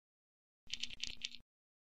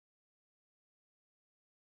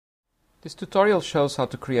This tutorial shows how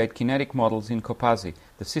to create kinetic models in Copasi,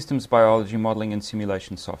 the systems biology modeling and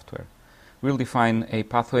simulation software. We'll define a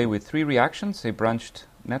pathway with 3 reactions, a branched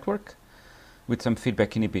network, with some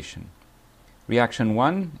feedback inhibition. Reaction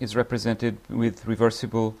 1 is represented with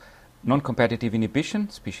reversible non-competitive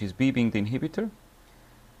inhibition, species B being the inhibitor.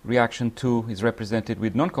 Reaction 2 is represented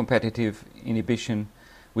with non-competitive inhibition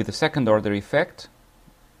with a second-order effect,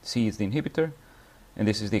 C is the inhibitor, and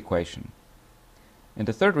this is the equation. And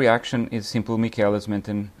the third reaction is simple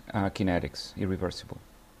Michaelis-Menten kinetics, irreversible.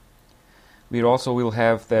 We also will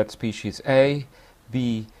have that species A,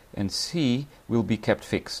 B, and C will be kept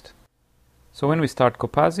fixed. So when we start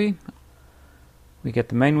Copasi, we get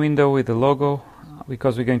the main window with the logo.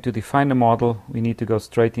 Because we're going to define the model, we need to go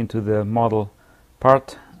straight into the model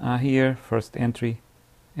part here, first entry.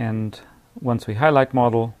 And once we highlight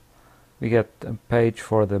model, we get a page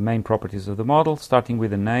for the main properties of the model, starting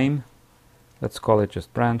with a name. Let's call it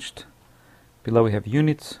just branched. Below we have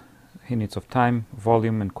units of time,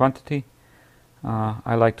 volume, and quantity.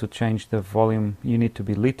 I like to change the volume unit to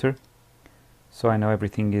be liter, so I know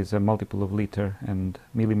everything is a multiple of liter, and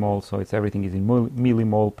millimole, so everything is in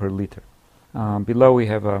millimole per liter. Below we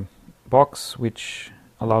have a box which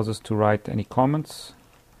allows us to write any comments.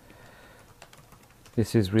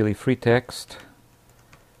 This is really free text.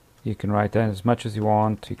 You can write as much as you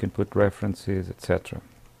want, you can put references, etc.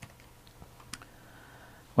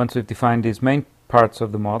 Once we've defined these main parts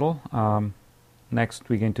of the model, next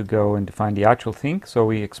we're going to go and define the actual thing. So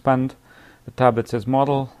we expand the tab that says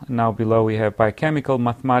model, and now below we have biochemical,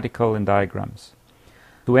 mathematical, and diagrams.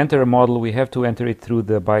 To enter a model, we have to enter it through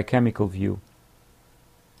the biochemical view.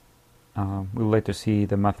 We'll later see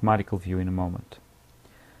the mathematical view in a moment.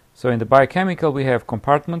 So in the biochemical we have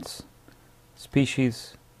compartments,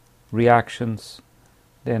 species, reactions,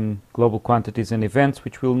 then global quantities and events,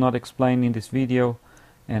 which we'll not explain in this video,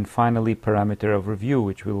 and finally parameter of review,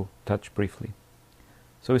 which we'll touch briefly.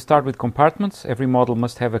 So we start with compartments. Every model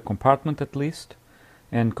must have a compartment at least,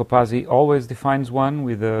 and Copasi always defines one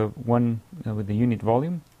with the unit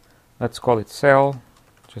volume. Let's call it cell,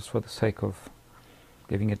 just for the sake of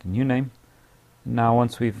giving it a new name. Now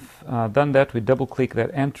once we've done that, we double click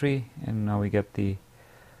that entry, and now we get the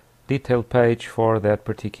detailed page for that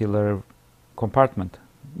particular compartment,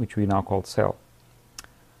 which we now call cell.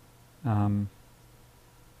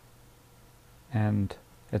 And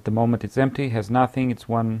at the moment it's empty, has nothing, it's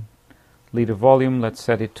 1 liter volume. Let's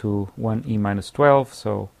set it to 1 E minus 12,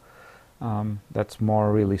 so that's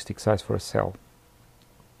more realistic size for a cell.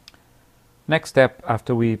 Next step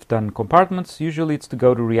after we've done compartments, usually it's to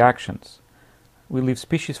go to reactions. We leave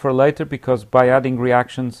species for later because by adding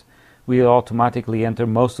reactions we'll automatically enter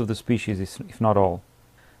most of the species, if not all.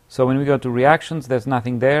 So when we go to reactions, there's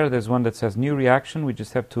nothing there. There's one that says new reaction. We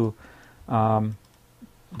just have to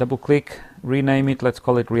double click, rename it, let's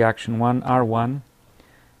call it reaction 1, R1.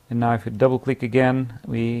 And now if we double click again,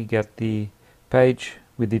 we get the page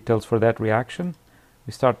with details for that reaction.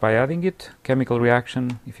 We start by adding it. Chemical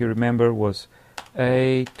reaction, if you remember, was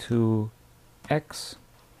A to X.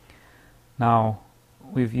 Now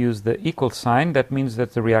we've used the equal sign. That means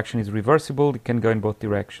that the reaction is reversible. It can go in both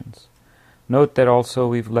directions. Note that also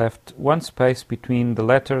we've left one space between the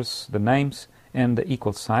letters, the names, and the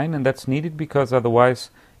equal sign, and that's needed because otherwise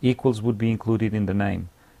equals would be included in the name,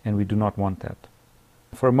 and we do not want that.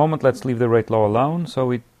 For a moment let's leave the rate law alone. So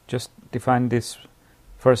we just defined this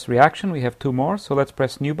first reaction. We have 2 more, so let's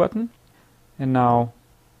press new button, and now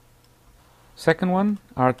second one,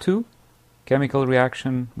 R2, chemical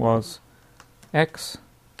reaction was X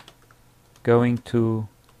going to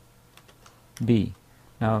B.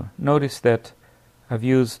 Now notice that I've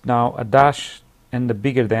used now a dash and the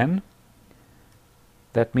bigger than.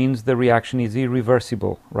 That means the reaction is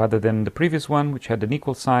irreversible, rather than the previous one which had an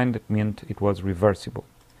equal sign that meant it was reversible.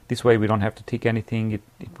 This way we don't have to tick anything, it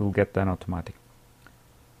will get done automatic.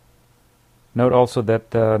 Note also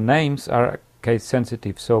that the names are case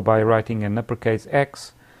sensitive, so by writing an uppercase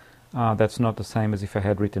X, that's not the same as if I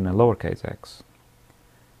had written a lowercase x.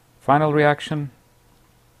 Final reaction,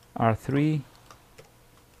 R3,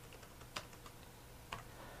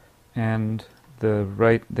 and the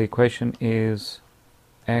equation is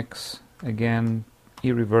X, again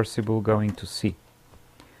irreversible, going to C.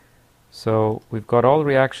 So we've got all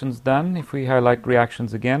reactions done. If we highlight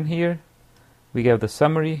reactions again here, we get the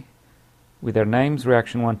summary with their names,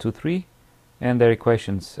 reaction 1, 2, 3, and their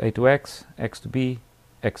equations, A to X, X to B,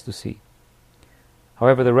 X to C.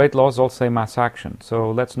 However, the rate laws all say mass action,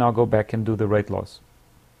 so let's now go back and do the rate laws.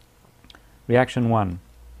 Reaction 1.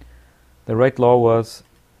 The rate law was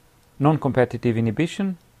non-competitive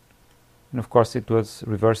inhibition And of course it was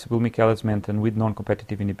reversible Michaelis-Menten with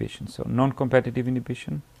non-competitive inhibition. So non-competitive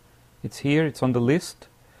inhibition, it's here, it's on the list.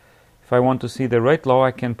 If I want to see the rate law,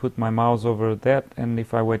 I can put my mouse over that, and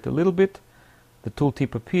if I wait a little bit, the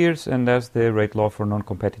tooltip appears, and there's the rate law for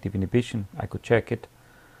non-competitive inhibition. I could check it.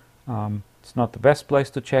 It's not the best place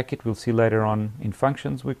to check it. We'll see later on in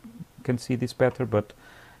functions we can see this better, but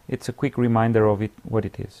it's a quick reminder of it, what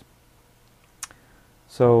it is.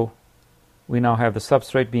 So we now have the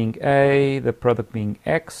substrate being A, the product being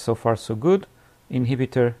X. So far so good.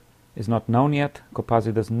 Inhibitor is not known yet.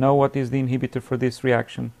 Copasi doesn't know what is the inhibitor for this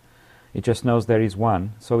reaction. It just knows there is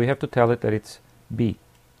one. So we have to tell it that it's B.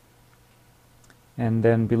 And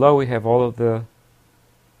then below we have all of the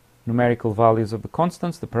numerical values of the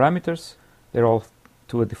constants, the parameters. They're all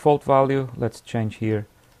to a default value. Let's change here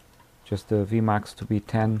just the Vmax to be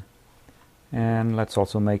 10. And let's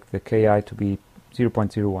also make the Ki to be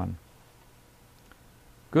 0.01.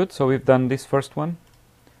 Good, so we've done this first one.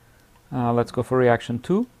 Let's go for reaction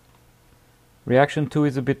 2. Reaction 2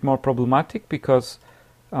 is a bit more problematic because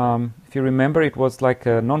if you remember, it was like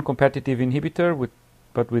a non-competitive inhibitor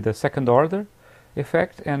but with a second order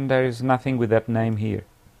effect, and there is nothing with that name here.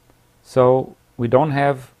 So we don't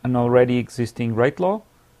have an already existing rate law.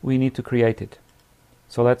 We need to create it.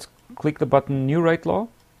 So let's click the button New Rate Law.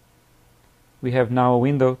 We have now a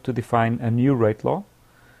window to define a new rate law.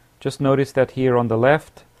 Just notice that here on the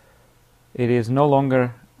left it is no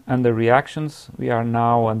longer under reactions. We are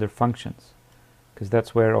now under functions, because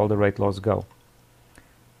that's where all the rate laws go.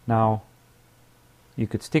 Now you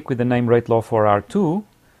could stick with the name rate law for R2,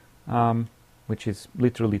 which is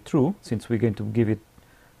literally true since we're going to give it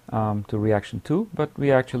to reaction 2, but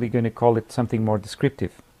we're actually going to call it something more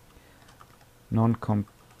descriptive.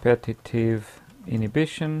 Non-competitive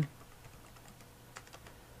inhibition,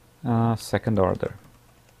 second order.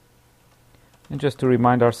 And just to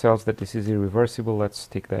remind ourselves that this is irreversible, let's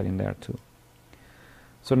stick that in there too.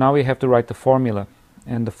 So now we have to write the formula.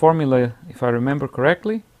 And the formula, if I remember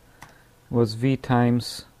correctly, was V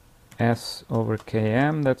times S over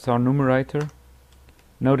Km. That's our numerator.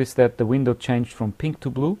 Notice that the window changed from pink to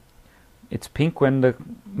blue. It's pink when the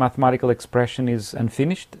mathematical expression is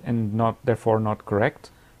unfinished and therefore not correct.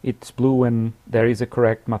 It's blue when there is a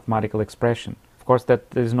correct mathematical expression. Of course, that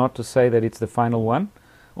is not to say that it's the final one.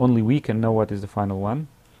 Only we can know what is the final one.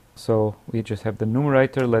 So we just have the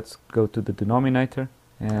numerator. Let's go to the denominator.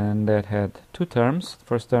 And that had two terms.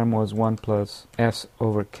 First term was 1 plus S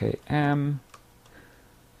over Km.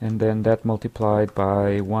 And then that multiplied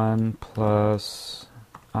by 1 plus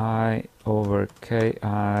I over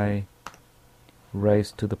Ki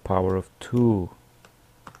raised to the power of 2.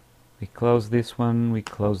 We close this one, we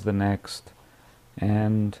close the next,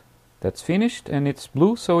 and that's finished, and it's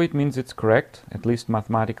blue, so it means it's correct, at least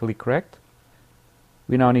mathematically correct.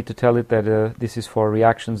 We now need to tell it that this is for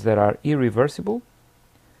reactions that are irreversible.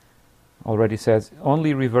 Already says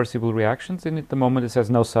only reversible reactions, and at the moment it says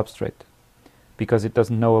no substrate, because it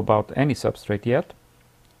doesn't know about any substrate yet.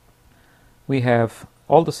 We have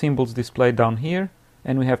all the symbols displayed down here,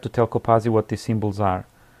 and we have to tell Copasi what these symbols are.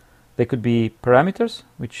 They could be parameters,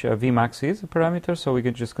 which Vmax is a parameter, so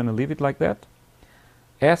we're just going to leave it like that.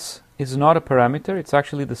 S is not a parameter, it's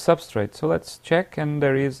actually the substrate. So let's check, and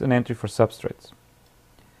there is an entry for substrates.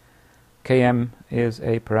 Km is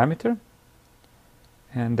a parameter,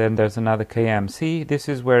 and then there's another Km. See, this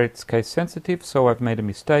is where it's case sensitive, so I've made a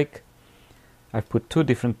mistake. I've put two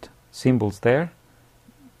different symbols there.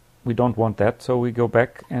 We don't want that, so we go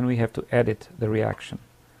back and we have to edit the reaction.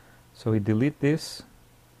 So we delete this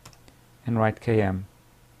and write Km.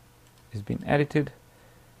 It's been edited,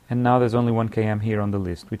 and now there's only one Km here on the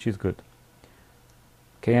list, which is good.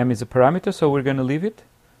 Km is a parameter, so we're going to leave it.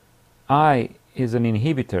 I is an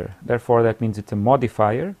inhibitor, therefore that means it's a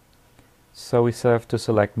modifier, so we have to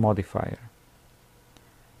select modifier.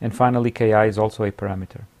 And finally Ki is also a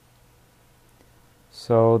parameter.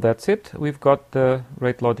 So that's it. We've got the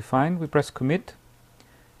rate law defined. We press commit,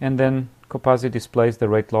 and then Copasi displays the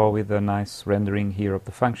rate law with a nice rendering here of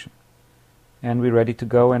the function. And we're ready to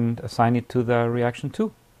go and assign it to the reaction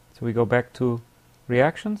 2. So we go back to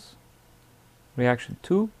reactions, reaction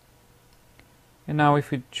 2. And now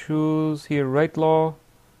if we choose here rate law,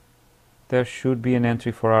 there should be an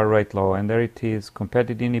entry for our rate law, and there it is,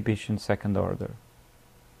 competitive inhibition second order.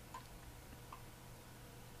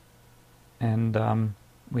 And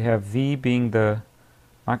we have V being the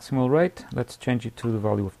maximal rate. Let's change it to the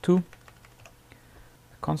value of 2.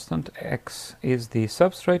 The constant X is the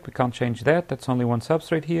substrate. We can't change that. That's only one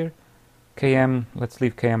substrate here. Km, let's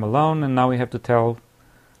leave Km alone. And now we have to tell,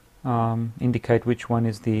 indicate which one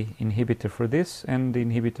is the inhibitor for this. And the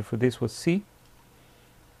inhibitor for this was C.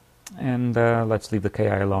 And let's leave the Ki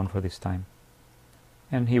alone for this time.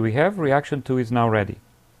 And here we have reaction 2 is now ready.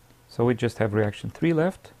 So we just have reaction 3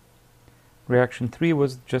 left. Reaction 3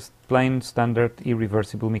 was just plain standard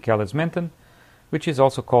irreversible Michaelis-Menten, which is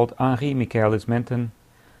also called Henri Michaelis-Menten,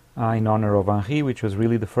 in honor of Henri, which was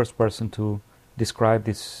really the first person to describe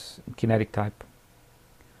this kinetic type.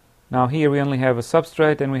 Now here we only have a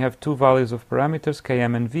substrate and we have two values of parameters,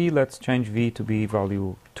 Km and V. Let's change V to be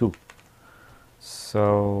value 2.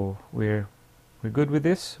 So we're good with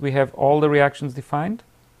this. We have all the reactions defined.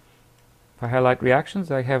 If I highlight reactions,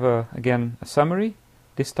 I have again a summary.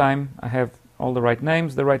 This time I have all the right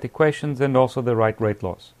names, the right equations, and also the right rate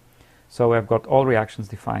laws. So I've got all reactions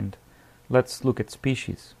defined. Let's look at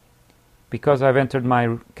species. Because I've entered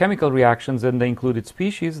my chemical reactions and they included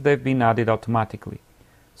species, they've been added automatically.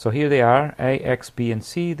 So here they are, A, X, B, and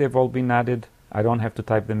C. They've all been added. I don't have to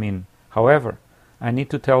type them in. However, I need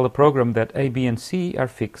to tell the program that A, B, and C are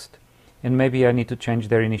fixed. And maybe I need to change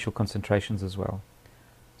their initial concentrations as well.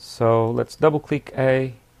 So let's double click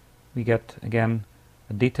A. We get again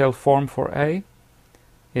a detailed form for A.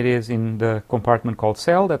 It is in the compartment called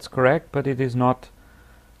cell, that's correct, but it is not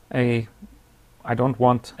I don't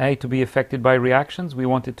want A to be affected by reactions. We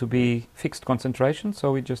want it to be fixed concentration,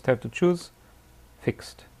 so we just have to choose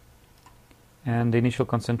fixed. And the initial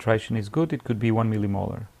concentration is good, it could be 1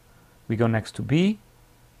 millimolar. We go next to B.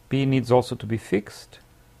 B needs also to be fixed.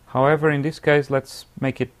 However, in this case, let's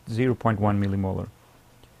make it 0.1 millimolar.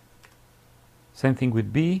 Same thing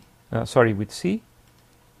with with C.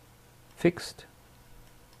 Fixed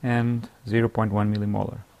and 0.1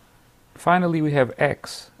 millimolar. Finally, we have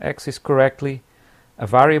X. X is correctly a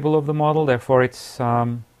variable of the model, therefore it's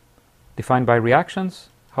defined by reactions.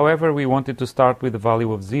 However, we wanted to start with a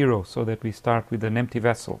value of 0, so that we start with an empty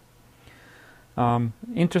vessel.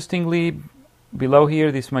 Interestingly, below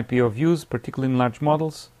here, this might be of use, particularly in large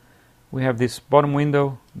models. We have this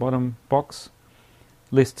bottom box,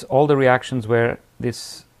 lists all the reactions where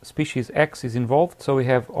this species X is involved, so we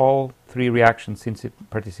have all three reactions since it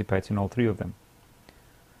participates in all three of them.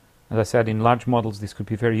 As I said, in large models this could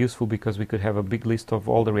be very useful because we could have a big list of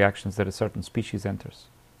all the reactions that a certain species enters.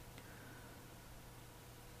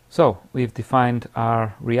 So, we've defined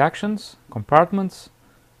our reactions, compartments,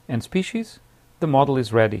 and species. The model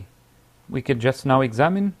is ready. We can just now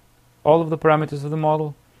examine all of the parameters of the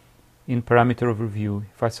model in parameter overview.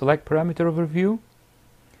 If I select parameter overview,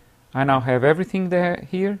 I now have everything there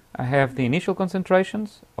here. I have the initial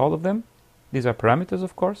concentrations, all of them. These are parameters,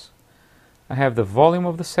 of course. I have the volume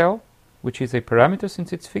of the cell, which is a parameter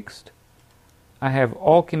since it's fixed. I have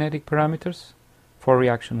all kinetic parameters for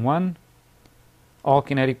reaction 1, all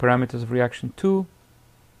kinetic parameters of reaction 2,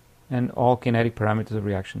 and all kinetic parameters of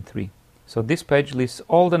reaction 3. So this page lists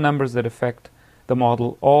all the numbers that affect the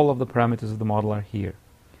model. All of the parameters of the model are here.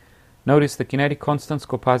 Notice the kinetic constants,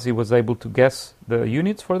 Copasi was able to guess the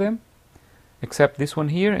units for them, except this one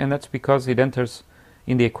here, and that's because it enters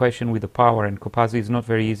in the equation with the power, and Copasi is not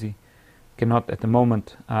very easy, cannot at the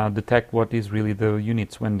moment detect what is really the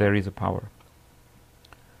units when there is a power.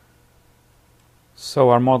 So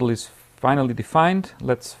our model is finally defined.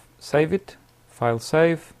 Let's save it. File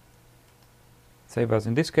save. Save as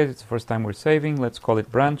in this case, it's the first time we're saving. Let's call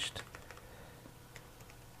it branched.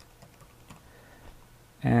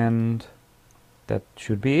 And that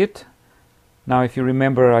should be it. Now if you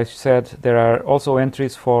remember, I said there are also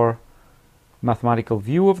entries for mathematical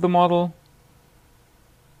view of the model.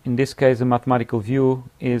 In this case, the mathematical view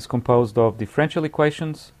is composed of differential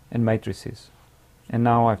equations and matrices. And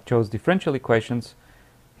now I've chose differential equations.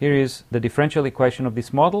 Here is the differential equation of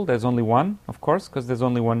this model. There's only one, of course, because there's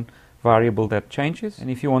only one variable that changes. And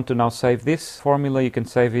if you want to now save this formula, you can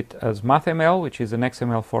save it as MathML, which is an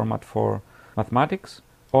XML format for mathematics,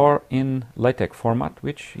 or in LaTeX format,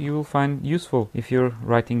 which you will find useful if you're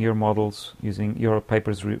writing your models using your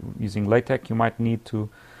papers using LaTeX. You might need to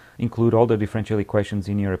include all the differential equations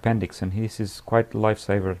in your appendix, and this is quite a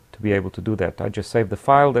lifesaver to be able to do that. I just save the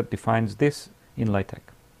file that defines this in LaTeX.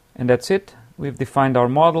 And that's it. We've defined our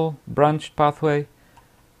model, branched pathway,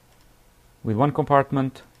 with one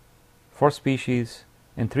compartment, 4 species,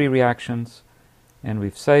 and 3 reactions, and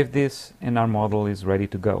we've saved this, and our model is ready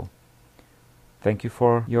to go. Thank you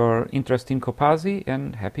for your interest in Copasi,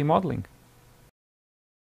 and happy modeling.